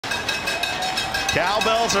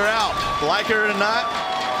Cowbells are out. Like it or not,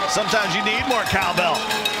 sometimes you need more cowbell.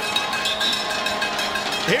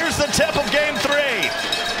 Here's the tip of game 3.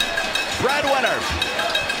 Breadwinner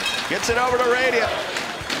gets it over to Radiant.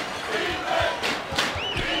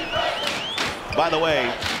 By the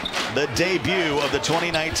way, the debut of the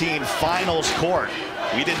 2019 Finals court.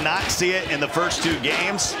 We did not see it in the first 2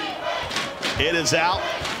 games. It is out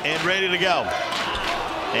and ready to go.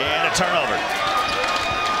 And a turnover.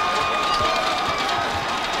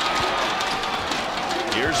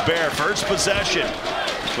 Here's Bear, first possession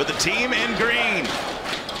with the team in green.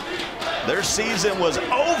 Their season was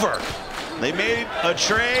over. They made a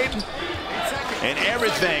trade and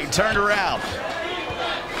everything turned around.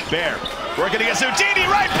 Bear working against Houdini,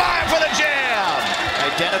 right by him for the jam.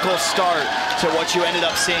 Identical start to what you ended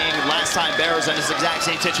up seeing last time Bear was in this exact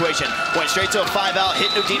same situation. Went straight to a 5-out,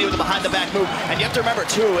 hit Houdini with a behind-the-back move. And you have to remember,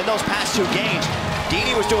 too, in those past 2 games,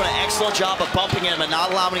 Houdini was doing an excellent job of bumping him and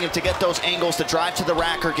not allowing him to get those angles to drive to the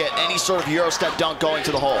rack or get any sort of Euro step dunk going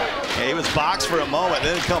to the hole. Yeah, he was boxed for a moment,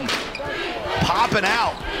 then come popping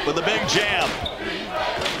out with a big jam.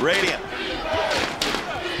 Radiant.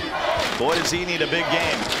 Boy, does he need a big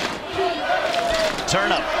game.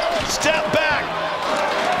 Turn up, step back.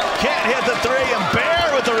 Can't hit the 3, and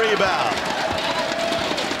Bear with the rebound.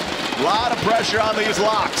 A lot of pressure on these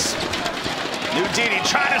locks. Houdini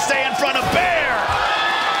trying to stay in front of Bear.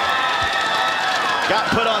 Got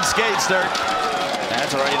put on skates, Dirk.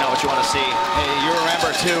 That's already not what you want to see. Hey, you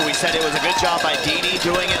remember, too, we said it was a good job by Dini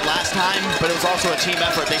doing it last time, but it was also a team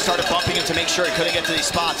effort. They started bumping him to make sure he couldn't get to these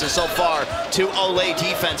spots, and so far, 2 Olay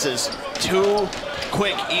defenses, 2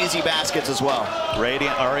 quick, easy baskets as well.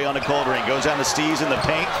 Radiant already on the cold ring. Goes down to Steves in the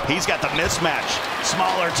paint. He's got the mismatch.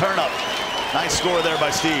 Smaller turn up. Nice score there by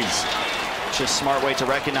Steves. Just smart way to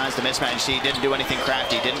recognize the mismatch. He didn't do anything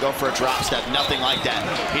crafty. Didn't go for a drop step. Nothing like that.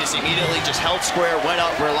 He just immediately just held square, went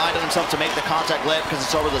up, relied on himself to make the contact layup because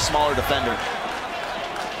it's over the smaller defender.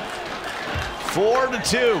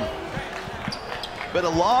 4-2. Been a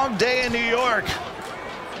long day in New York.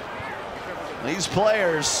 These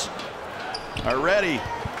players are ready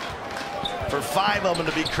for 5 of them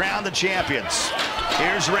to be crowned the champions.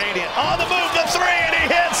 Here's Radiant on the move, the 3, and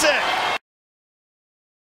he hits it.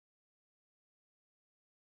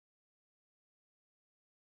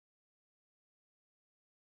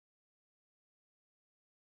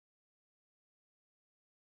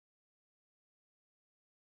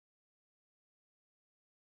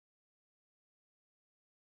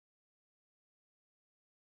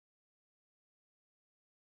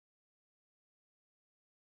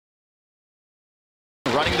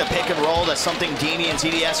 Running the pick and roll, that's something Dini and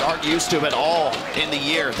ZDS aren't used to at all in the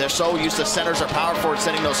year. They're so used to centers or power forwards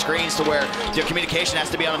setting those screens to where their communication has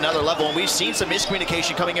to be on another level. And we've seen some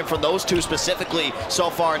miscommunication coming in from those 2 specifically so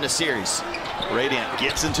far in the series. Radiant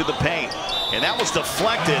gets into the paint, and that was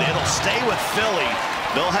deflected. It'll stay with Philly.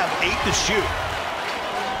 They'll have 8 to shoot.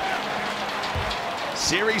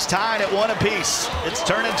 Series tied at 1 apiece. It's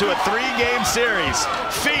turned into a 3-game series.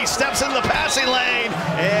 Fee steps in the passing lane,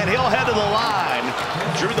 and he'll head to the line.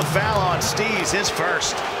 Drew the foul on Steves, his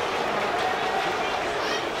first.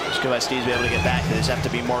 It's good by Steves to be able to get back. They just have to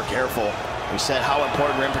be more careful. We said how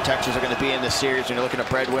important rim protectors are going to be in this series when you're looking at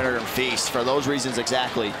Breadwinner and Feast. For those reasons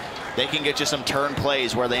exactly. They can get you some turn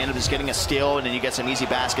plays where they end up just getting a steal and then you get some easy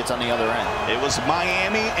baskets on the other end. It was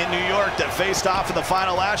Miami and New York that faced off in the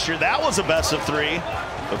final last year. That was a best of 3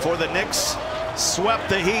 before the Knicks swept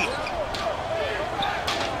the Heat.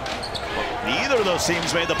 Neither of those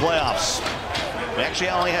teams made the playoffs. We actually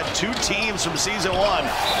only had 2 teams from season 1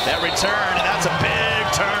 that returned, and that's a big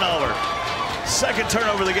turnover. Second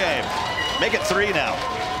turnover of the game. Make it 3 now.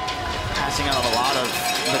 Passing out of a lot of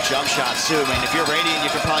the jump shots too. I mean, if you're Radiant,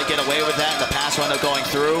 you could probably get away with that. The pass wound up going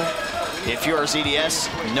through. If you're ZDS,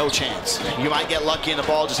 no chance. You might get lucky and the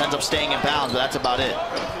ball just ends up staying in bounds, but that's about it.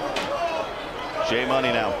 J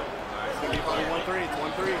Money now.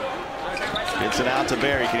 Gets it out to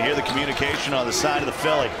Bear. You can hear the communication on the side of the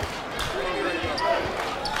Philly.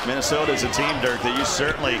 Minnesota is a team, Dirk, that you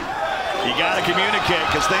got to communicate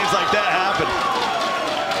because things like that happen.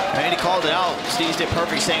 And he called it out. Steves did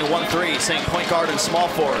perfect, saying 1-3, saying point guard and small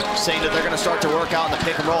forward, saying that they're going to start to work out in the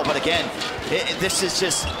pick and roll. But again, this is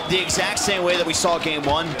just the exact same way that we saw game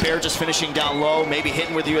 1. Bear just finishing down low, maybe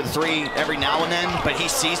hitting with you at the 3 every now and then, but he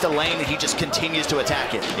sees the lane and he just continues to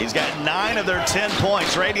attack it. He's got 9 of their 10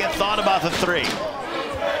 points. Radiant thought about the 3.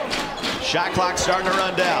 Shot clock starting to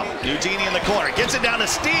run down. Houdini in the corner, gets it down to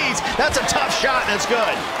Steves. That's a tough shot and it's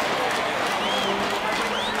good.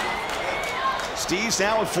 Steves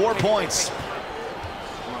now with 4 points.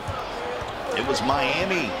 It was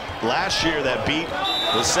Miami last year that beat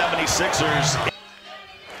the 76ers.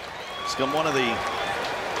 He's become one of the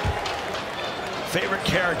favorite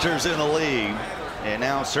characters in the league, and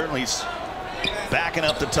now certainly he's backing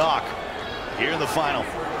up the talk here in the final.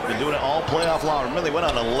 Been doing it all playoff long. Remember, they went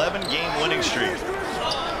on an 11-game winning streak.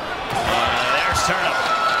 There's Turnip.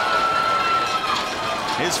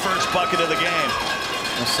 His first bucket of the game.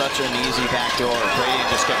 It's such an easy backdoor. Brady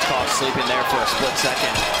just gets caught sleeping there for a split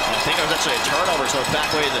second. I think it was actually a turnover, so it's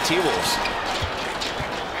back way to the T-Wolves.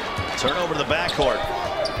 Turnover to the backcourt.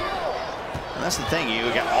 And that's the thing, you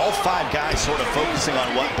got all 5 guys sort of focusing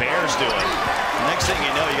on what Bear's doing. The next thing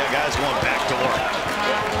you know, you got guys going backdoor.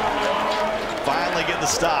 Finally get the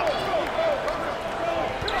stop.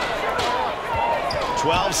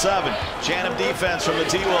 12-7. Chant of defense from the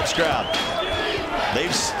T-Wolves crowd.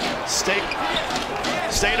 They've stayed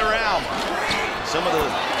around. Some of the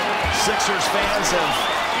Sixers fans have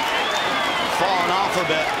fallen off a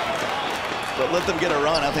bit, but let them get a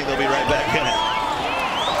run. I think they'll be right back in it.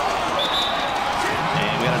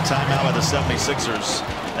 And we got a timeout by the 76ers.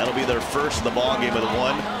 That'll be their first of the ball game with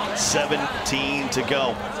 1:17 to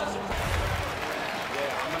go.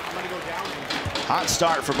 Hot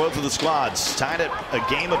start for both of the squads. Tied at a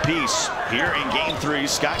game apiece here in game 3.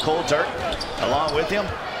 Scott Coldirt along with him.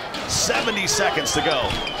 70 seconds to go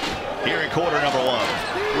here in quarter number 1.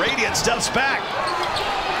 Radiant steps back.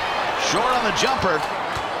 Short on the jumper.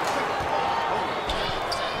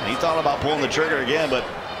 And he thought about pulling the trigger again, but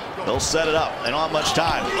they'll set it up. They don't have much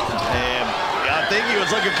time. And I think he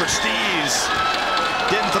was looking for Steez.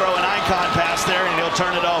 Didn't throw an icon pass there, and he'll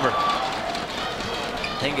turn it over.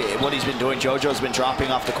 I think what he's been doing, JoJo's been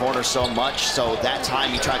dropping off the corner so much, so that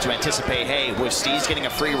time he tried to anticipate, hey, with Steve's getting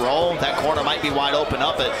a free roll, that corner might be wide open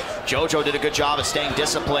up, but JoJo did a good job of staying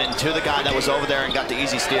disciplined to the guy that was over there and got the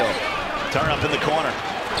easy steal. Turn up in the corner.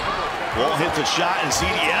 Won't hit the shot, and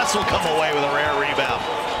CDS will come away with a rare rebound.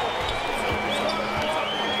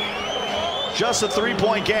 Just a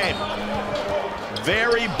 3-point game.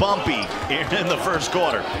 Very bumpy here in the first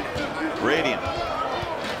quarter. Radiant.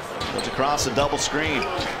 Goes across the double screen.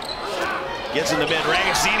 Gets in the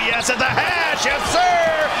mid-range. CDS at the hash. Yes,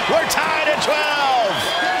 sir. We're tied at 12.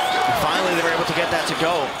 Finally, they were able to get that to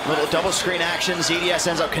go. Little double screen action. ZDS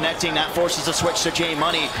ends up connecting. That forces the switch to J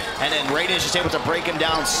Money. And then Radiant is just able to break him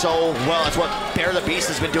down so well. That's what Bear the Beast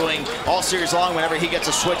has been doing all series long whenever he gets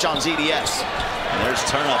a switch on ZDS. And there's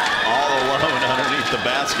Turnup all alone underneath the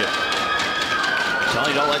basket.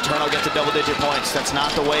 Tony, don't let Turno get to double-digit points. That's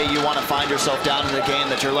not the way you want to find yourself down in the game,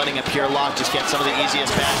 that you're letting a pure lock just get some of the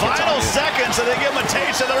easiest baskets. Final seconds, and they give them a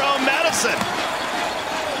taste of their own medicine.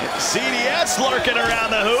 CDS lurking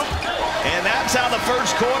around the hoop, and that's how the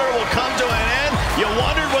first quarter will come to an end. You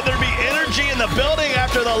wondered would there be energy in the building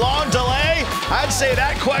after the long delay? I'd say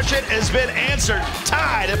that question has been answered.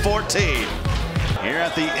 Tied at 14. Here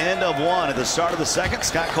at the end of 1, at the start of the second,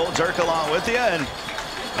 Scott Coldirt along with you, and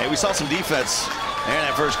hey, we saw some defense there in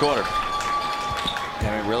that first quarter.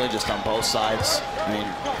 I mean, really just on both sides. I mean,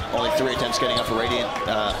 only 3 attempts getting up for Radiant.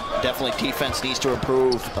 Definitely defense needs to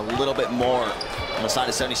improve a little bit more on the side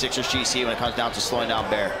of 76ers GC when it comes down to slowing down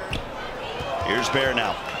Bear. Here's Bear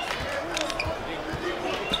now.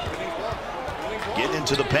 Getting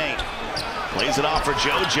into the paint. Lays it off for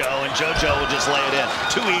JoJo, and JoJo will just lay it in.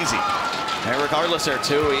 Too easy. And regardless there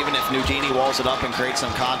too, even if Nugini walls it up and creates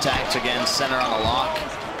some contact, again, center on the lock,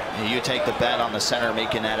 you take the bet on the center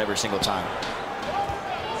making that every single time.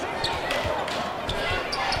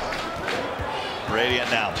 Radiant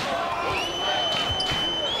now.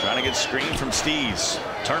 Trying to get screen from Steez.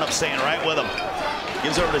 Turnup staying right with him.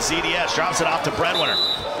 Gives over to ZDS, drops it off to Breadwinner.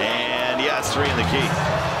 And yeah, it's 3 in the key.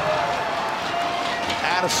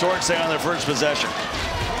 Out of sorts there on their first possession.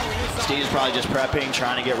 Steve's probably just prepping,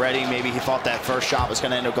 trying to get ready. Maybe he thought that first shot was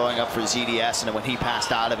going to end up going up for ZDS, and then when he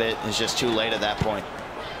passed out of it, it's just too late at that point.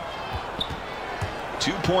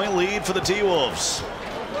 2-point lead for the T-Wolves.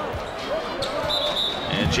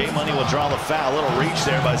 And J Money will draw the foul. A little reach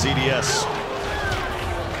there by ZDS.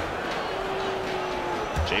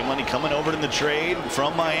 J Money coming over in the trade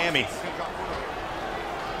from Miami.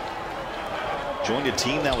 Joined a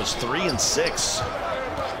team that was 3-6.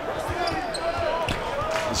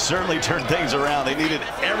 Certainly turned things around. They needed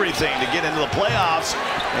everything to get into the playoffs,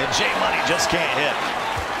 and J Money just can't hit.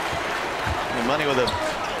 And Money with a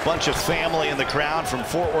bunch of family in the crowd from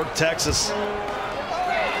Fort Worth, Texas.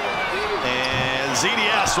 And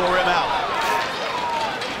ZDS will rim out.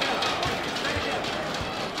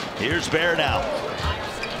 Here's Bear now.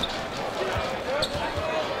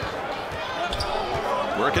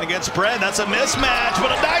 Working against Brad. That's a mismatch,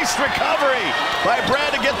 but a nice recovery by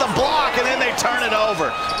Brad to get the block, and then they turn it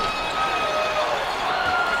over.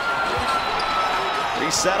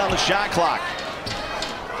 Reset on the shot clock.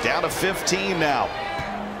 Down to 15 now.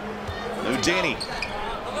 Houdini.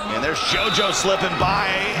 And there's JoJo slipping by,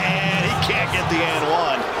 and he can't get the and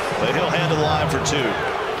one, but he'll head to the line for 2.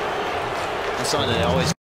 That's something they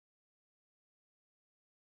always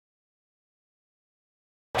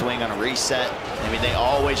doing on a reset. I mean, they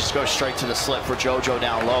always just go straight to the slip for JoJo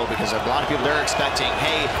down low, because a lot of people, they're expecting,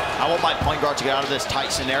 hey, I want my point guard to get out of this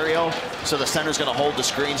tight scenario, so the center's going to hold the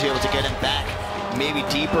screen to be able to get him back maybe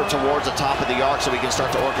deeper towards the top of the arc so we can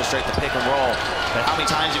start to orchestrate the pick and roll. But how many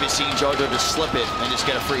times have you seen JoJo just slip it and just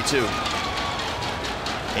get a free 2?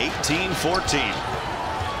 18-14.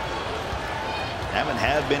 Haven't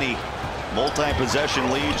had many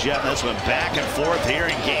multi-possession leads yet. This went back and forth here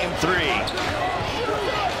in game 3.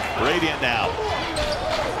 Radiant now.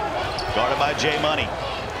 Guarded by J Money.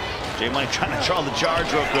 J Money trying to draw the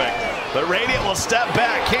charge real quick. But Radiant will step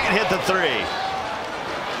back. Can't hit the 3.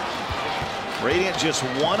 Radiant just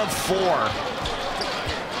 1 of 4.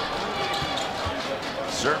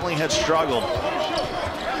 Certainly had struggled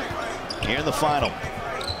here in the final.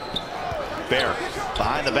 Bear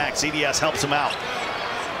behind the back. CDS helps him out.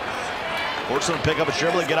 Forces him to pick up a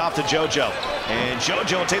dribble and get off to JoJo. And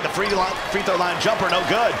JoJo will take the free throw line jumper. No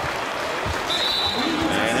good.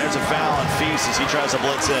 And there's a foul on Feast as he tries to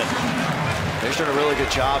blitz in. They're doing a really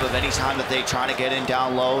good job of any time that they try to get in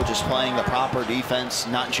down low, just playing the proper defense,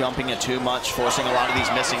 not jumping it too much, forcing a lot of these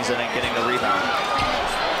missings and then getting the rebound.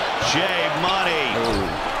 J Money.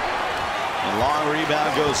 And long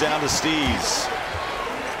rebound goes down to Steez.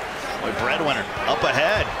 Boy, Breadwinner up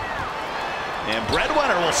ahead. And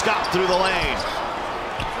Breadwinner will stop through the lane.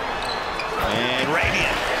 And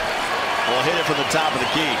Radiant will hit it from the top of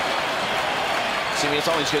the key. See, it's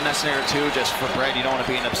always good in that scenario too, just for Brad. You don't want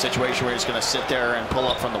to be in a situation where he's going to sit there and pull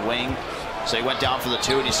up from the wing. So he went down for the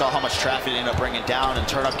 2, and you saw how much traffic he ended up bringing down, and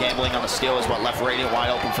turn up gambling on the steal is what left Radiant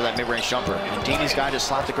wide open for that mid-range jumper. And Dini's guy just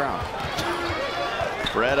slapped the ground.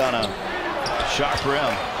 Brett on a sharp rim.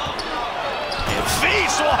 And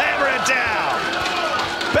Feast will hammer it down.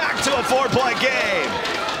 Back to a 4-point game.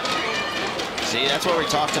 See, that's what we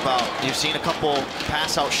talked about. You've seen a couple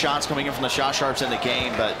pass-out shots coming in from the shot sharps in the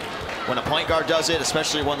game, but when a point guard does it,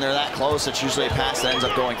 especially when they're that close, it's usually a pass that ends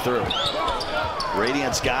up going through.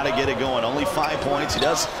 Radiant's got to get it going. Only 5 points. He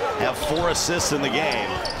does have 4 assists in the game,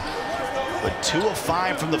 but 2 of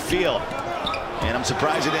 5 from the field. And I'm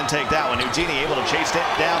surprised he didn't take that one. Houdini able to chase it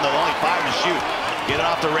down, though only 5 to shoot. Get it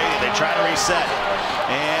off the Radiant. They try to reset.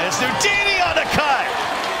 And it's Houdini on the cut.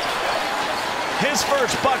 His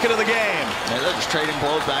first bucket of the game. Yeah, they're just trading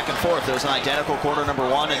blows back and forth. There was an identical quarter number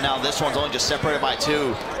 1, and now this one's only just separated by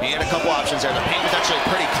 2. He had a couple options there. The paint was actually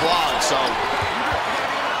pretty clogged, so.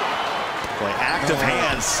 Boy, active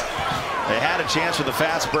hands. They had a chance for the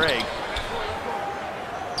fast break.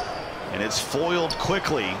 And it's foiled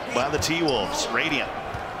quickly by the T-Wolves. Radiant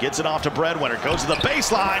gets it off to Breadwinner. Goes to the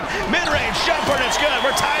baseline. Mid-range jumper, and it's good.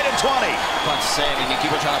 We're tied at 20. About to say, I mean, you keep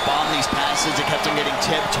on trying to bomb these passes. It kept him getting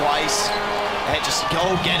tipped twice. And just go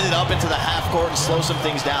get it up into the half court and slow some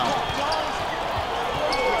things down.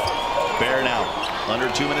 Bear now. Under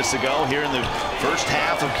 2 minutes to go here in the first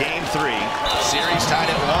half of game 3. Series tied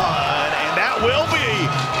at 1, and that will be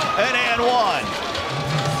an and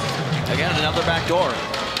 1. Again, another back door.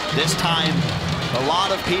 This time, a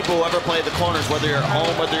lot of people who ever play the corners, whether you're at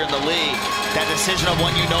home, whether you're in the league, that decision of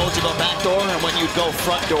when you know to go back door and when you go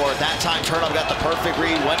front door. That time, Turnup got the perfect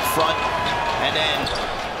read, went front, and then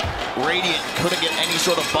Radiant couldn't get any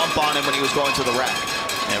sort of bump on him when he was going to the rack.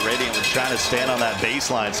 And Radiant was trying to stand on that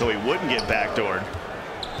baseline so he wouldn't get backdoored.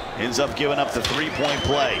 Ends up giving up the 3-point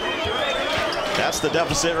play. That's the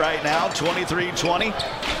deficit right now, 23-20.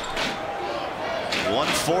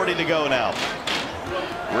 1:40 to go now.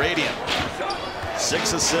 Radiant,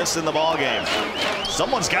 6 assists in the ballgame.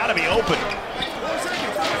 Someone's got to be open.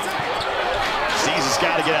 Steez has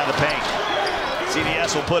got to get out of the paint.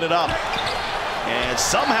 CDS will put it up. And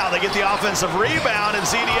somehow they get the offensive rebound, and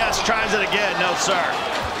CDS tries it again. No, sir.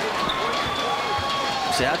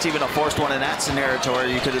 See, that's even a forced one in that scenario to where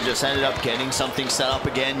you could have just ended up getting something set up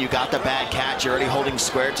again. You got the bad catch. You're already holding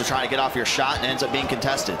square to try to get off your shot, and it ends up being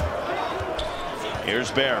contested.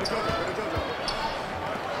 Here's Bear.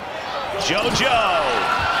 JoJo.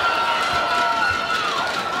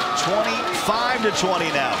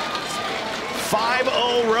 25-20 now.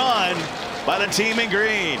 5-0 run by the team in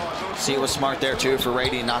green. See, it was smart there, too, for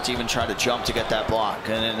Radiant not to even try to jump to get that block.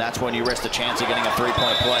 And then that's when you risk the chance of getting a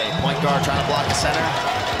 3-point play. Point guard trying to block the center.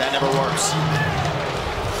 That never works.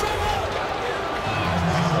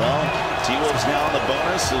 Well, T-Wolves now on the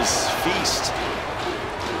bonus is Feast.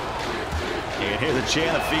 You can hear the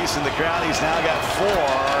chant of Feast in the crowd. He's now got 4,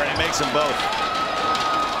 and he makes them both.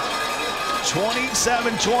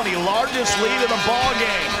 27-20, largest lead of the ball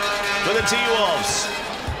game for the T-Wolves.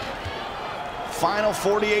 Final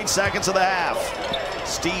 48 seconds of the half.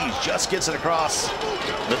 Steez just gets it across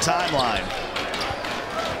the timeline.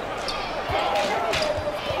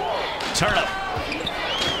 Turnip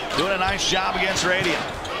doing a nice job against Radiant.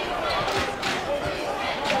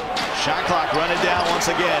 Shot clock running down once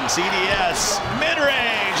again. CDS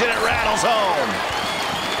mid-range, and it rattles home.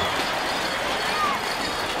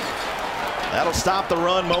 That'll stop the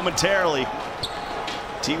run momentarily.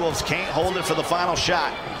 T-Wolves can't hold it for the final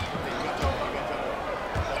shot.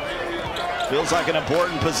 Feels like an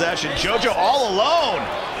important possession. JoJo all alone.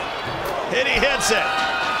 And he hits it.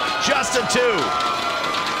 Just a 2.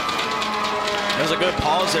 There's a good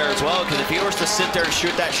pause there as well, because if he was to sit there and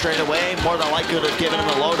shoot that straight away, more than likely would have given him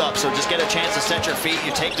the load up. So just get a chance to set your feet. You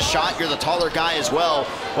take the shot. You're the taller guy as well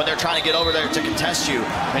when they're trying to get over there to contest you.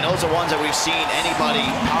 I mean, those are ones that we've seen anybody,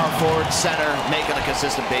 power forward, center, make on a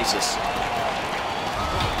consistent basis.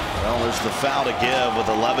 Well, there's the foul to give with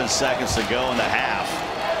 11 seconds to go in the half.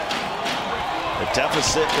 The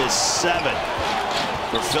deficit is 7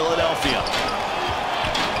 for Philadelphia.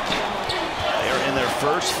 They're in their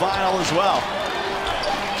first final as well.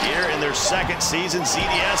 Here in their second season,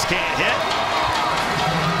 CDS can't hit.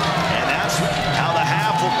 And that's how the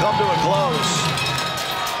half will come to a close.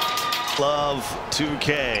 Love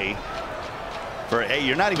 2K. For, hey,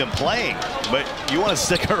 you're not even playing, but you want to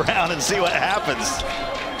stick around and see what happens.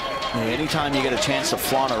 Hey, anytime you get a chance to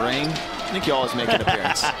flaunt a ring, I think you always make an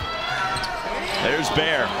appearance. There's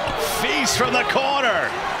Bear. Feast from the corner.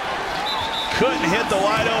 Couldn't hit the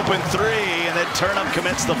wide open 3, and then Turnip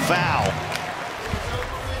commits the foul.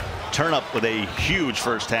 Turnip with a huge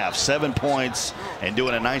first half, 7 points, and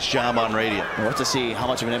doing a nice job on Radiant. We'll have to see how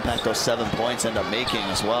much of an impact those 7 points end up making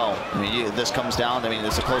as well. I mean, this comes down, I mean,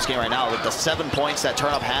 it's a close game right now. With the 7 points that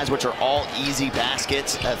Turnip has, which are all easy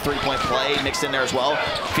baskets, that 3-point play mixed in there as well.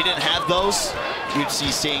 If he didn't have those, you'd see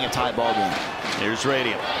seeing a tie ball game. Here's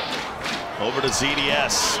Radiant. Over to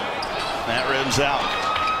ZDS. That rims out.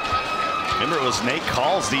 Remember, it was Nate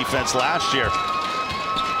Call's defense last year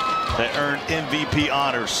that earned MVP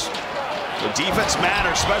honors. The defense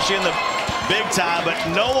matters, especially in the big time,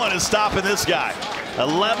 but no one is stopping this guy.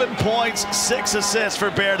 11 points, 6 assists for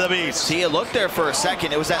Bear the Beast. See, it looked there for a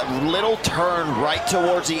second. It was that little turn right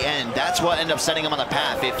towards the end. That's what ended up setting him on the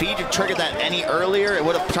path. If he triggered that any earlier, it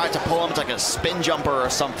would have tried to pull him. It's like a spin jumper or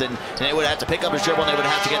something, and they would have to pick up his dribble, and they would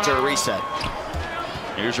have to get to a reset.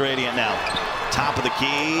 Here's Radiant now. Top of the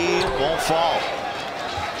key, won't fall.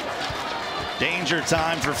 Danger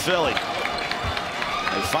time for Philly.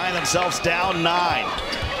 They find themselves down 9.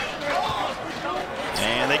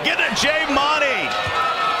 And they get it, J Money.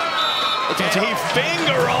 And he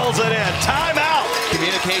finger rolls it in. Timeout.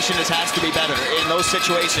 Communication has to be better in those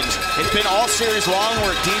situations. It's been all series long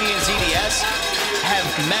where Dini and ZDS have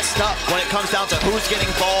messed up when it comes down to who's getting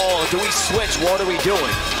ball. Do we switch? What are we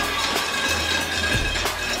doing?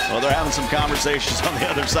 Well, they're having some conversations on the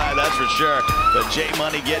other side, that's for sure. But J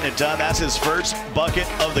Money getting it done. That's his first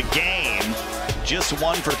bucket of the game. Just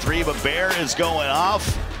 1 for 3, but Bear is going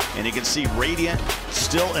off. And you can see Radiant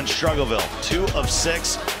still in Struggleville. 2 of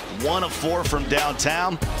 6, 1 of 4 from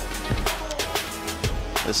downtown.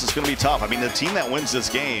 This is going to be tough. I mean, the team that wins this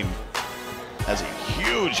game has a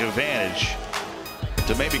huge advantage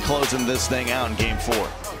to maybe closing this thing out in game 4.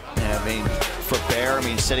 Yeah, I mean, for Bear, I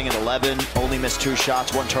mean, sitting at 11, only missed 2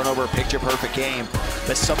 shots, 1 turnover, picture-perfect game.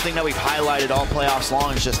 But something that we've highlighted all playoffs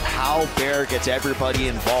long is just how Bear gets everybody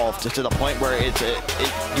involved to the point where you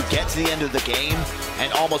get to the end of the game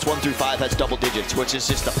and almost 1 through 5 has double digits, which is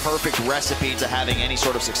just the perfect recipe to having any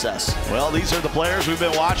sort of success. Well, these are the players we've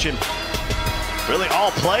been watching really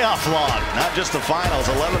all playoff long, not just the finals.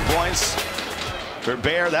 11 points for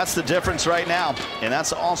Bear. That's the difference right now, and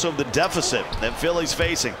that's also the deficit that Philly's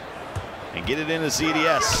facing. And get it into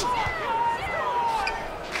CDS.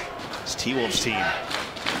 It's T-Wolves team.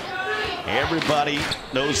 Everybody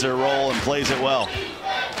knows their role and plays it well.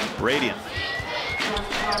 Radiant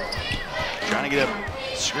trying to get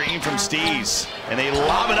a screen from Steez, and they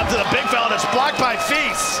lob it up to the big fella, and it's blocked by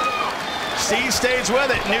Feast. Steez stays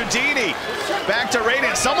with it. Nudini back to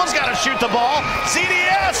Radiant. Someone's got to shoot the ball.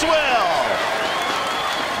 CDS will.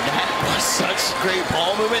 That was such great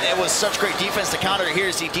ball movement. It was such great defense to counter it here.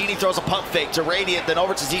 Dini throws a pump fake to Radiant, then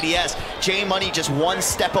over to ZDS. J Money just 1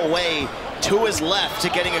 step away to his left to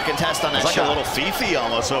getting a contest on that shot. It's like a little Fifi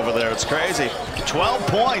almost over there. It's crazy. 12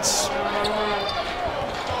 points.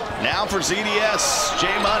 Now for ZDS, J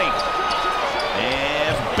Money.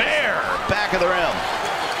 And Bear back of the rim.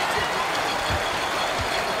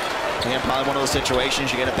 Yeah, probably one of those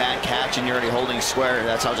situations you get a bad catch and you're already holding square.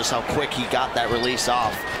 That's how quick he got that release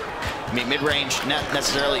off. I mean, mid-range not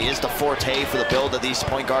necessarily is the forte for the build that these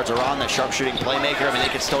point guards are on, that sharpshooting playmaker. I mean,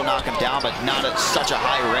 they can still knock him down, but not at such a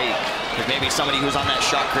high rate. Like maybe somebody who's on that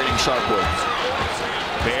shot creating sharp wood.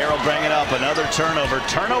 Bear will bring it up, another turnover.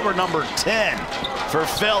 Turnover number 10 for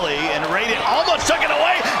Philly, and Radiant almost took it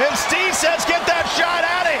away, and Steve says, get that shot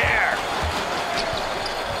out of here.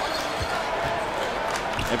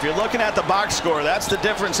 If you're looking at the box score, that's the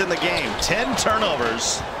difference in the game. 10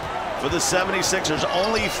 turnovers for the 76ers,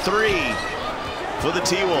 only 3 for the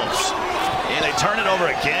T-Wolves. And they turn it over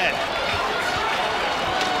again.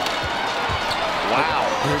 Wow.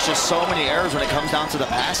 There's just so many errors when it comes down to the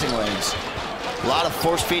passing lanes. A lot of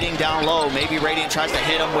force feeding down low. Maybe Radiant tries to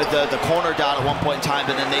hit them with the corner dot at one point in time,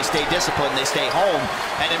 but then they stay disciplined, they stay home.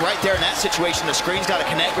 And then right there in that situation, the screen's got to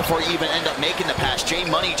connect before you even end up making the pass. Jay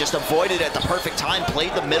Money just avoided it at the perfect time, played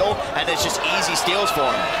the middle, and it's just easy steals for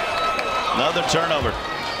him. Another turnover.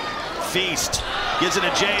 Feast gives it to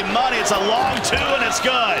Jay Money. It's a long 2, and it's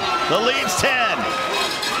good. The lead's 10.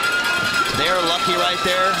 They're lucky right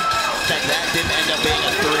there that didn't end up being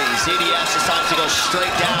a 3. ZDS decides to go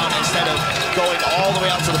straight down instead of going all the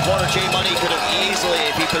way out to the corner. Jay Money could have easily,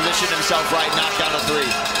 if he positioned himself right, knocked down a 3.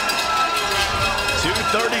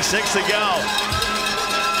 2:36 to go.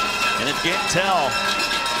 And if you can't tell,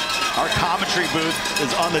 our commentary booth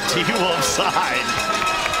is on the T-Wolves side.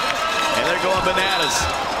 And they're going bananas.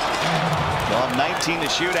 They'll have 19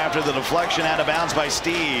 to shoot after the deflection out of bounds by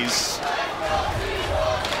Steez.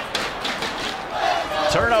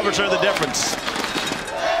 Turnovers are the difference.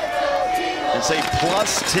 It's a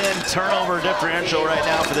 +10 turnover differential right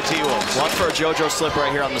now for the T-Wolves. One for a JoJo slip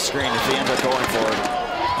right here on the screen if they end up going for it.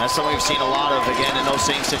 That's something we've seen a lot of, again, in those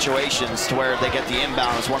same situations to where they get the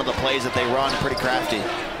inbound. It's one of the plays that they run, pretty crafty.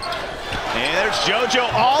 And there's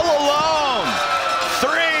JoJo all alone.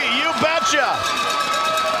 3, you betcha.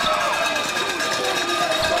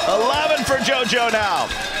 11 for JoJo now.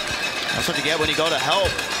 That's what you get when you go to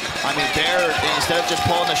help. I mean, Bear, instead of just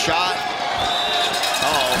pulling the shot.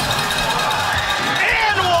 Uh-oh.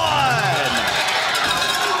 And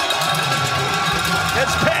 1!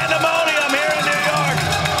 It's pandemonium here in New York.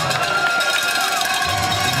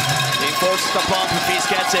 He forces the bump and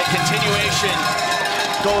Feast gets it. Continuation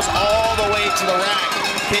goes all the way to the rack.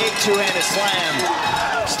 Big two-handed slam.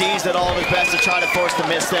 Steez did all of his best to try to force the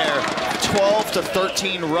miss there.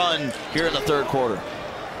 12-13 run here in the third quarter.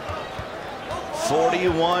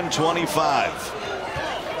 41-25.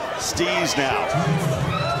 Steez now.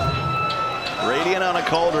 Radiant on a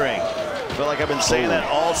cold ring. I feel like I've been saying that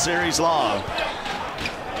all series long.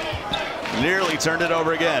 Nearly turned it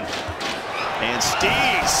over again. And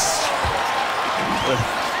Steez.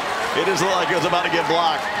 It is like it was about to get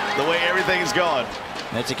blocked. The way everything is going.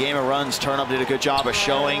 It's a game of runs. Turnup did a good job of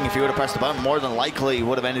showing. If he would have pressed the button, more than likely he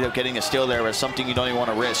would have ended up getting a steal there. But something you don't even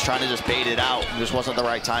want to risk. Trying to just bait it out. Just wasn't the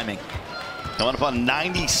right timing. Coming up on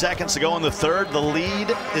 90 seconds to go in the third. The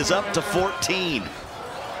lead is up to 14.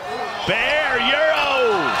 Bear,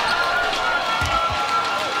 Euro!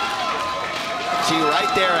 See,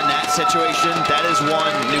 right there in that situation, that is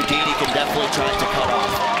one Nudini can definitely try to cut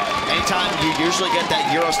off. Anytime you usually get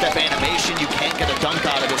that Euro step animation, you can't get a dunk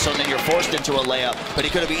out of it, so then you're forced into a layup. But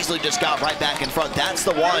he could have easily just got right back in front. That's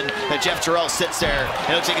the one that Jeff Jarrell sits there.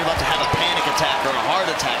 It looks like he's about to have a panic attack or a heart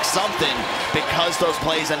attack, something, because those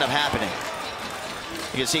plays end up happening.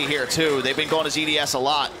 You can see here, too, they've been going to ZDS a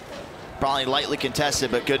lot. Probably lightly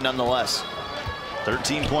contested, but good nonetheless.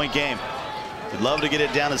 13-point game. We'd love to get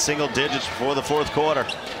it down to single digits before the fourth quarter.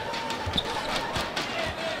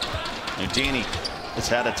 Nudini has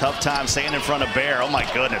had a tough time staying in front of Bear. Oh, my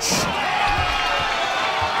goodness.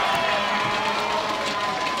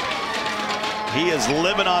 He is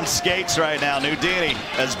living on skates right now, Nudini,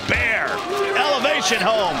 as Bear elevation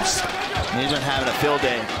homes. He's been having a field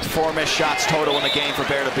day. 4 missed shots total in the game for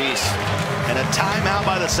Bear to Beast. And a timeout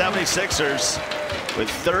by the 76ers with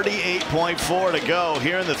 38.4 to go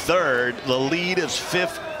here in the third. The lead is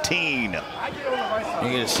 15. You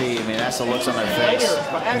can see, I mean, that's the looks on their face.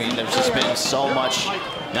 I mean, there's just been so much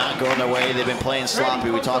not going their way. They've been playing sloppy.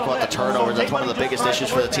 We talk about the turnovers. That's one of the biggest issues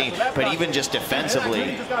for the team. But even just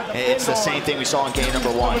defensively, it's the same thing we saw in game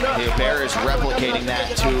number 1. The Bear is replicating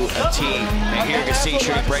that to a T. And here you can see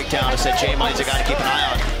shooting breakdown. I said Jay Money's a guy to keep an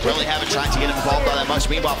eye on. Really haven't tried to get him involved all that much.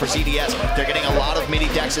 Meanwhile, for ZDS, they're getting a lot of mini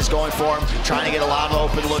dexes going for him, trying to get a lot of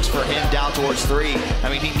open looks for him down towards 3. I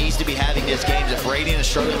mean, he needs to be having his games. If Radiant is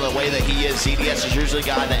struggling the way that he is, ZDS is usually a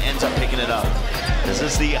guy that ends up picking it up. This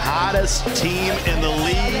is the hottest team in the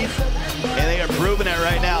league and they are proving it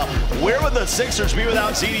right now. Where would the Sixers be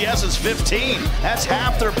without ZDS's 15? That's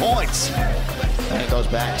half their points. And it goes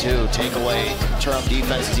back to take away turn-up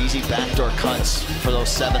defense's easy backdoor cuts for those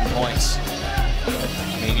 7 points.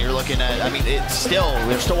 I mean, you're looking at, there's still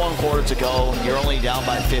 1 quarter to go. You're only down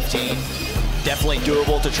by 15. Definitely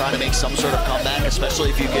doable to try to make some sort of comeback, especially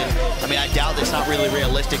if you can. I doubt it's not really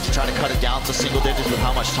realistic to try to cut it down to single digits with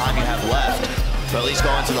how much time you have left. But at least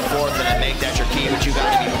go into the 4th and then make that your key, but you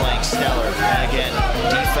got to be playing stellar. And again,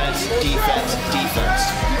 defense, defense,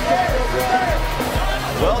 defense.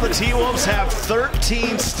 Well, the T-Wolves have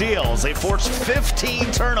 13 steals. They forced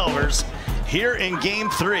 15 turnovers here in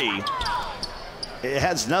Game 3. It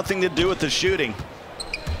has nothing to do with the shooting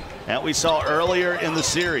that we saw earlier in the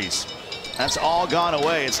series. That's all gone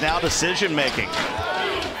away. It's now decision making.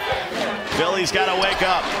 Philly's got to wake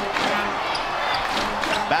up.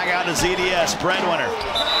 Back out to ZDS, breadwinner.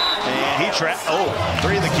 And he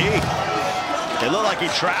three of the key. It looked like he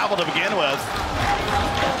traveled to begin with.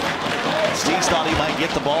 Steve thought he might get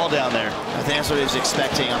the ball down there. I think that's what he was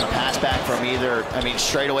expecting on the pass back from either,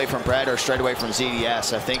 straight away from Brett or straight away from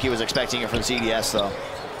ZDS. I think he was expecting it from ZDS, though.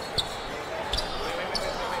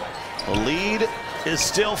 The lead is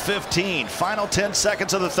still 15. Final 10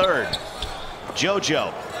 seconds of the 3rd.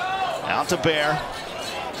 JoJo out to Bear.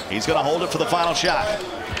 He's going to hold it for the final shot.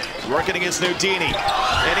 Working against Nudini.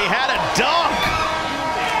 And he had a dunk.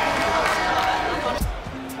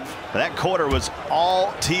 That quarter was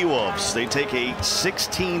all T-Wolves. They take a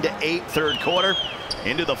 16-8 3rd quarter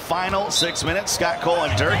into the final 6 minutes. Scott Cole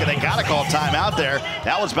and Dirk, and they got to call timeout there.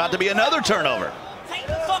 That was about to be another turnover. Take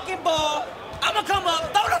the fucking ball. I'm going to come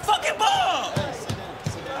up. Throw the fucking ball.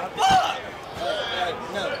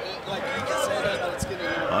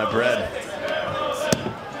 My bread.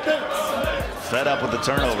 Fed up with the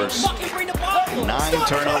turnovers. 9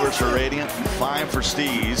 turnovers for Radiant, 5 for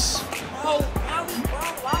Steez.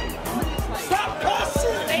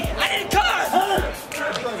 I didn't cut.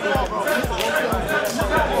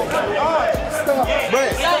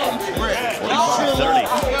 Brett.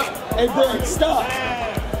 45-30. Hey, Brett, stop.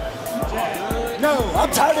 No, I'm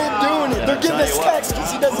tired of him doing it. They're giving us specs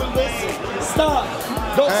because he doesn't listen. Stop.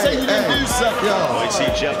 Don't say you didn't do something. Oh, we see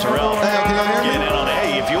Jeff Terrell get in on it.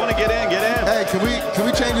 Hey, if you want to get in, get in. Hey, can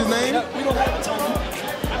we change his name? We don't have time.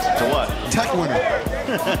 To what? Tech winner.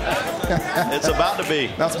 It's about to be.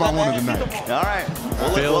 That's my one of the night. All right.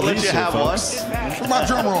 We'll let you have one. Where's my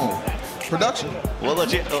drum roll? Production. We'll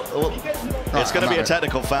let you. It's going to be a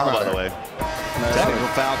technical foul, by the way. Technical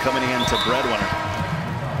foul coming in to breadwinner.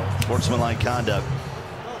 Sportsmanlike conduct.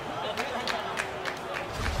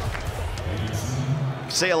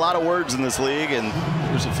 You say a lot of words in this league, and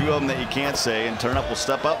there's a few of them that you can't say, and Turnup will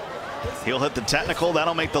step up. He'll hit the technical.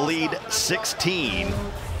 That'll make the lead 16.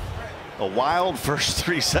 A wild first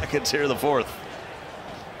 3 seconds here in the 4th.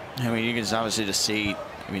 You can obviously just see,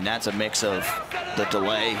 that's a mix of the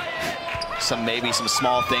delay, maybe some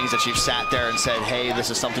small things that you've sat there and said, hey,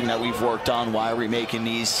 this is something that we've worked on. Why are we making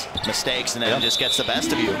these mistakes? And then it just gets the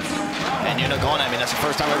best of you. And you're not going, that's the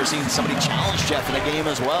first time I've ever seen somebody challenge Jeff in a game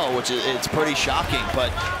as well, which is it's pretty shocking.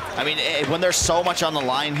 But when there's so much on the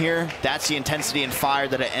line here, that's the intensity and fire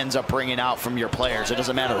that it ends up bringing out from your players. It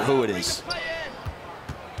doesn't matter who it is.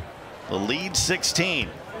 The lead 16.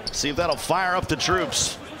 See if that'll fire up the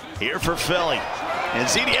troops here for Philly. And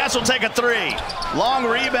ZDS will take a 3. Long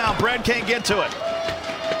rebound. Brett can't get to it.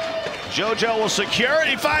 JoJo will secure it.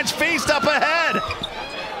 He finds Feast up ahead.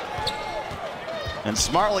 And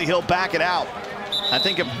smartly, he'll back it out. I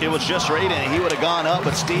think if it was just Radiant, he would have gone up,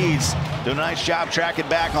 but Steez doing a nice job tracking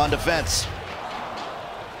back on defense.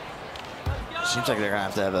 Seems like they're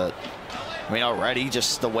going to have a... already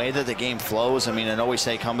just the way that the game flows. I know we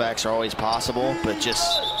say comebacks are always possible, but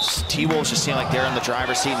just T-Wolves just seem like they're in the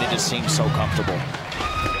driver's seat, and they just seem so comfortable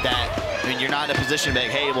that you're not in a position to be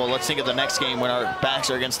like, hey, well, let's think of the next game when our backs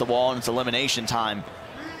are against the wall and it's elimination time.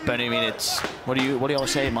 But it's what do you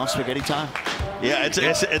always say, mom spaghetti time? Yeah,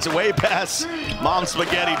 it's way past mom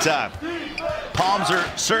spaghetti time. Palms are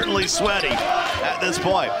certainly sweaty at this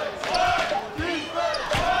point.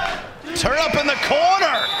 Turn up in the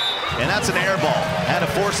corner. And that's an air ball. Had to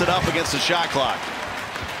force it up against the shot clock.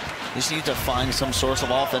 You just need to find some source of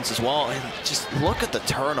offense as well. And just look at the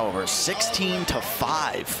turnovers,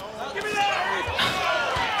 16-5.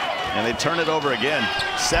 And they turn it over again.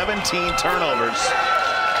 17 turnovers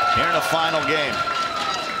here in the final game.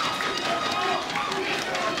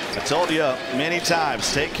 I told you many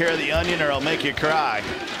times, take care of the onion or it'll make you cry.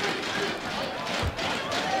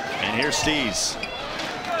 And here's Steez.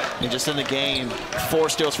 And just in the game, 4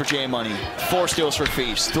 steals for J Money, 4 steals for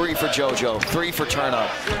Feast, 3 for JoJo, 3 for Turnup.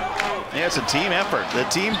 Yeah, it's a team effort. The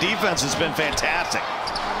team defense has been fantastic.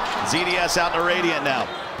 ZDS out to Radiant now.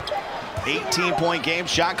 18-point game,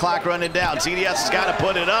 shot clock running down. ZDS has got to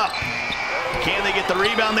put it up. Can they get the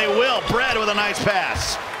rebound? They will. Bread with a nice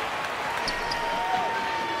pass.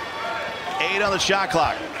 8 on the shot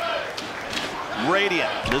clock.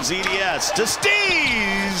 Radiant to ZDS to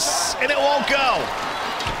Steez, and it won't go.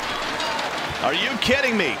 Are you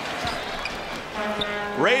kidding me?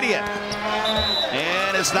 Radiant,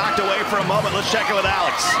 and it's knocked away for a moment. Let's check it with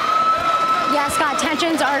Alex. Yeah, Scott,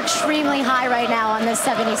 tensions are extremely high right now on this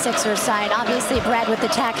 76ers side. Obviously, Brad with the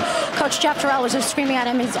tech. Coach Jeff Terrell was just screaming at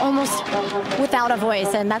him. He's almost without a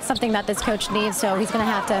voice, and that's something that this coach needs. So he's going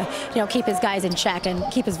to have to, keep his guys in check and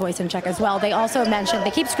keep his voice in check as well. They also mentioned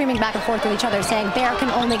they keep screaming back and forth with each other, saying Bear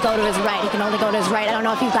can only go to his right. He can only go to his right. I don't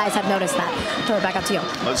know if you guys have noticed that. Throw it back up to you.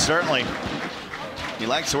 Most certainly. He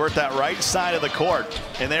likes to work that right side of the court,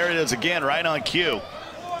 and there it is again, right on cue.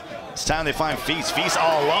 It's time they find Feast. Feast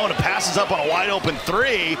all alone and passes up on a wide open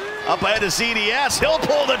 3. Up ahead to ZDS. He'll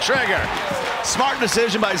pull the trigger. Smart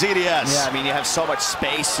decision by ZDS. Yeah, I mean, you have so much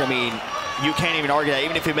space. I mean, you can't even argue that.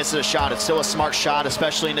 Even if he misses a shot, it's still a smart shot,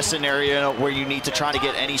 especially in a scenario where you need to try to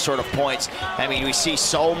get any sort of points. I mean, we see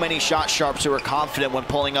so many shot sharps who are confident when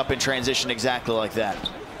pulling up in transition exactly like that.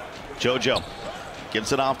 JoJo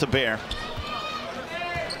gives it off to Bear.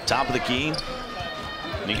 Top of the key.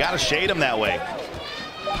 And you got to shade him that way.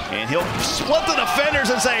 And he'll split the defenders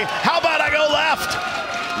and say, how about I go left?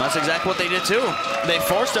 That's exactly what they did too. They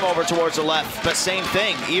forced him over towards the left, but same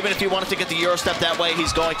thing. Even if he wanted to get the Euro step that way,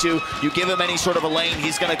 he's going to. You give him any sort of a lane,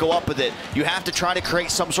 he's going to go up with it. You have to try to create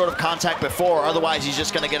some sort of contact before, otherwise he's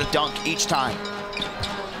just going to get a dunk each time.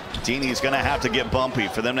 Dini's going to have to get bumpy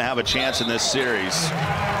for them to have a chance in this series.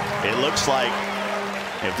 It looks like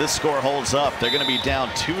if this score holds up, they're going to be down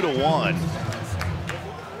 2-1.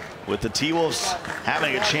 With the T-Wolves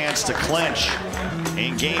having a chance to clinch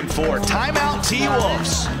in game 4. Timeout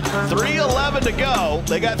T-Wolves. 3:11 to go.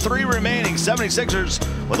 They got 3 remaining. 76ers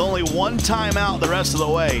with only 1 timeout the rest of the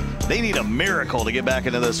way. They need a miracle to get back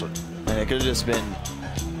into this one. And it could have just been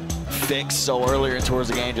fixed so earlier towards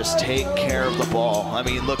the game. Just take care of the ball. I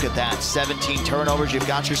mean, look at that. 17 turnovers. You've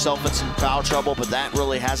got yourself in some foul trouble, but that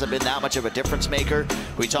really hasn't been that much of a difference maker.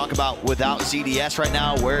 We talk about without ZDS right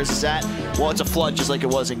now, where is this at? Well, it's a flood just like it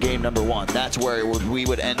was in game number 1. That's where we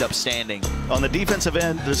would end up standing. On the defensive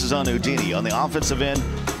end, this is on Houdini. On the offensive end,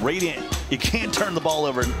 Radiant, you can't turn the ball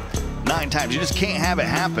over 9 times. You just can't have it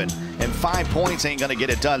happen. And 5 points ain't going to get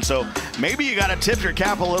it done. So maybe you got to tip your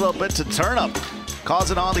cap a little bit to Turnip,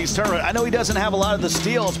 causing all these turnovers. I know he doesn't have a lot of the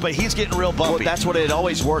steals, but he's getting real bumpy. Well, that's what it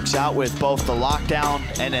always works out with, both the lockdown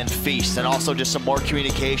and then Feast, and also just some more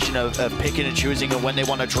communication of picking and choosing of when they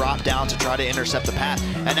want to drop down to try to intercept the pass.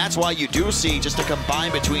 And that's why you do see just a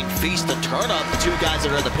combine between Feast and Turnip, the 2 guys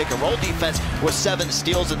that are in the pick and roll defense, with 7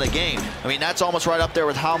 steals in the game. I mean, that's almost right up there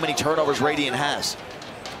with how many turnovers Radiant has.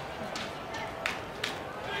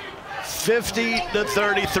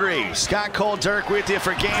 50-33. Scott Cole Dirk with you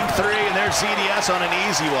for game 3, and there's ZDS on an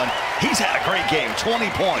easy one. He's had a great game, 20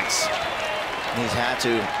 points. He's had to.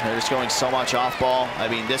 They're just going so much off ball. I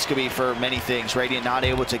mean, this could be for many things. Radiant not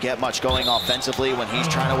able to get much going offensively when he's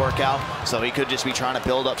trying to work out. So he could just be trying to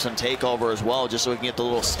build up some takeover as well, just so he can get the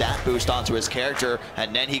little stat boost onto his character,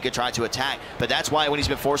 and then he could try to attack. But that's why when he's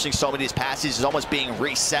been forcing so many of these passes, he's almost being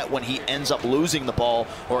reset when he ends up losing the ball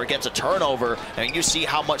or gets a turnover. And you see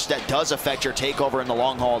how much that does affect your takeover in the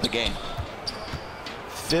long haul of the game.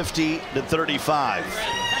 50-35.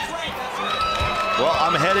 Well,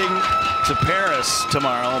 I'm heading to Paris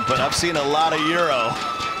tomorrow, but I've seen a lot of Euro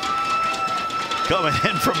coming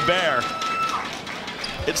in from Bear.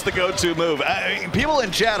 It's the go-to move. I mean, people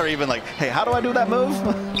in chat are even like, hey, how do I do that move?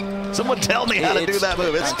 Someone tell me how to do that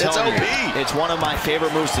move. It's OP. It's one of my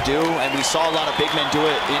favorite moves to do, and we saw a lot of big men do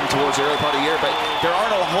it in towards the early part of the year, but there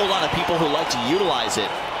aren't a whole lot of people who like to utilize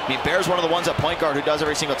it. I mean, Bear's one of the ones at point guard who does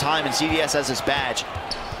every single time, and CDS has this badge.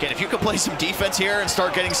 Again, if you could play some defense here and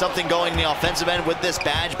start getting something going in the offensive end with this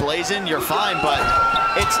badge blazing, you're fine, but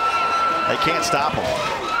they can't stop him.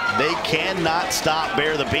 They cannot stop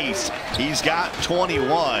Bear the Beast. He's got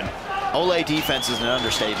 21. Olay defense is an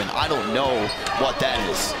understatement. I don't know what that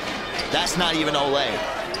is. That's not even Olay.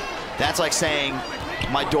 That's like saying,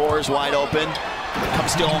 my door is wide open, come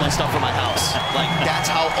steal all my stuff from my house. Like, that's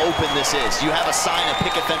how open this is. You have a sign, a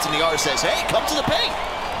picket fence in the yard that says, hey, come to the paint.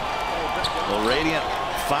 Well, Radiant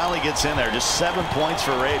finally gets in there. Just 7 points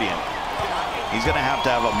for Radiant. He's going to have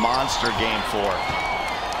a monster game 4.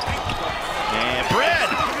 And Bread,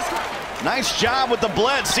 nice job with the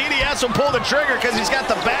blitz. CDS will pull the trigger because he's got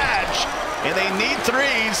the badge, and they need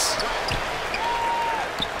 3s.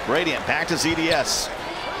 Radiant back to ZDS.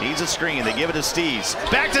 Needs a screen. They give it to Steez.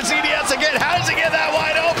 Back to ZDS again. How does he get that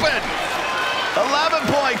wide open?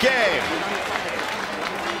 11-point game.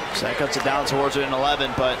 So that cuts it down towards an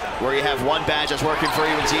 11, but where you have one badge that's working for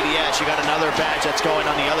you in ZDS, you got another badge that's going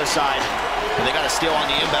on the other side, and they got a steal on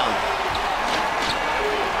the inbound.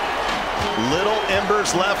 Little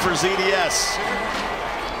embers left for ZDS.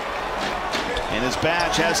 And his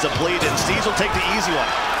badge has depleted. Steez will take the easy one.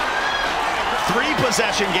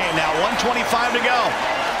 3-possession game now, 1:25 to go.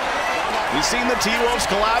 We've seen the T-Wolves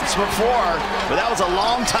collapse before, but that was a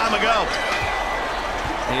long time ago.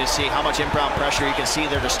 And you see how much inbound pressure you can see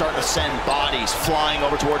there. They're starting to send bodies flying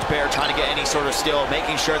over towards Bear, trying to get any sort of steal,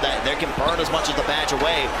 making sure that they can burn as much of the badge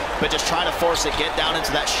away, but just trying to force it, get down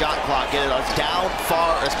into that shot clock, get it as down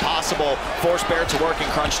far as possible, force Bear to work in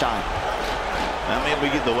crunch time. That may be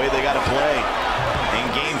the way they got to play in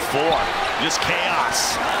game 4. Just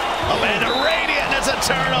chaos. Oh, and a Radiant, it's a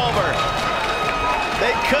turnover.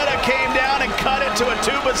 They could have came down and cut it to a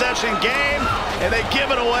 2-possession game, and they give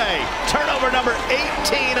it away. Turnover number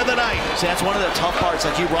 18 of the night. See, that's one of the tough parts.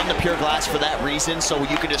 Like, you run the pure glass for that reason, so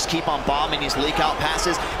you can just keep on bombing these leak-out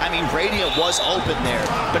passes. I mean, Radiant was open there,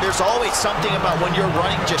 but there's always something about when you're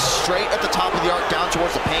running just straight at the top of the arc down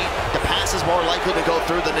towards the paint, the pass is more likely to go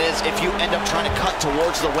through than it is if you end up trying to cut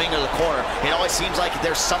towards the wing or the corner. It always seems like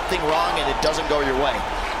there's something wrong and it doesn't go your way.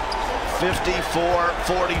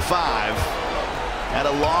 54-45. Had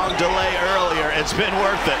a long delay earlier. It's been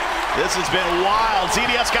worth it. This has been wild.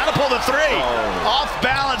 ZDS got to pull the 3. Off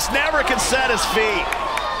balance, never can set his feet.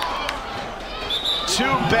 2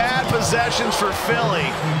 bad possessions for Philly.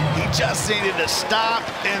 He just needed to stop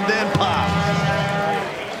and then pop.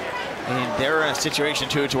 And they were in a situation,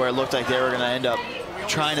 too, to where it looked like they were going to end up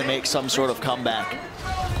trying to make some sort of comeback.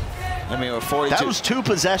 I mean, with 42. That was 2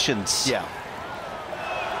 possessions. Yeah.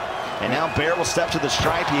 And now Bear will step to the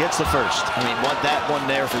stripe. He hits the first. I mean, that one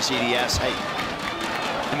there for ZDS. I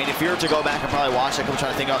mean, if you were to go back and probably watch it, I'm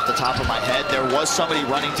trying to think off the top of my head, there was somebody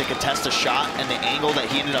running to contest a shot, and the angle that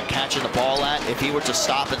he ended up catching the ball at, if he were to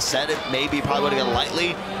stop and set it, maybe he probably would have got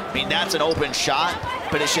lightly. I mean, that's an open shot,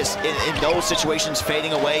 but it's just in those situations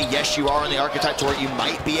fading away. Yes, you are in the archetype to where you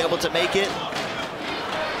might be able to make it.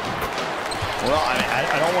 Well,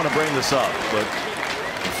 I don't want to bring this up, but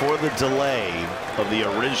before the delay of the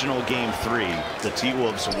original game 3, the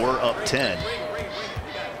T-Wolves were up 10.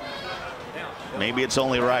 Maybe it's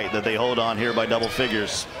only right that they hold on here by double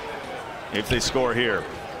figures if they score here.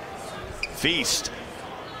 Feast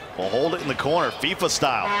will hold it in the corner, FIFA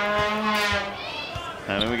style.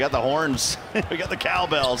 I mean, we got the horns, we got the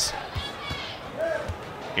cowbells.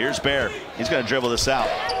 Here's Bear. He's going to dribble this out.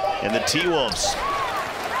 And the T-Wolves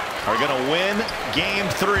are going to win game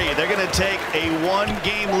 3. They're going to take a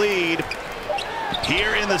 1-game lead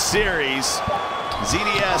here in the series.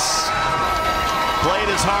 ZDS played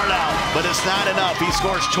his heart out, but it's not enough. He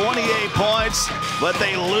scores 28 points, but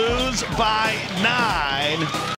they lose by 9.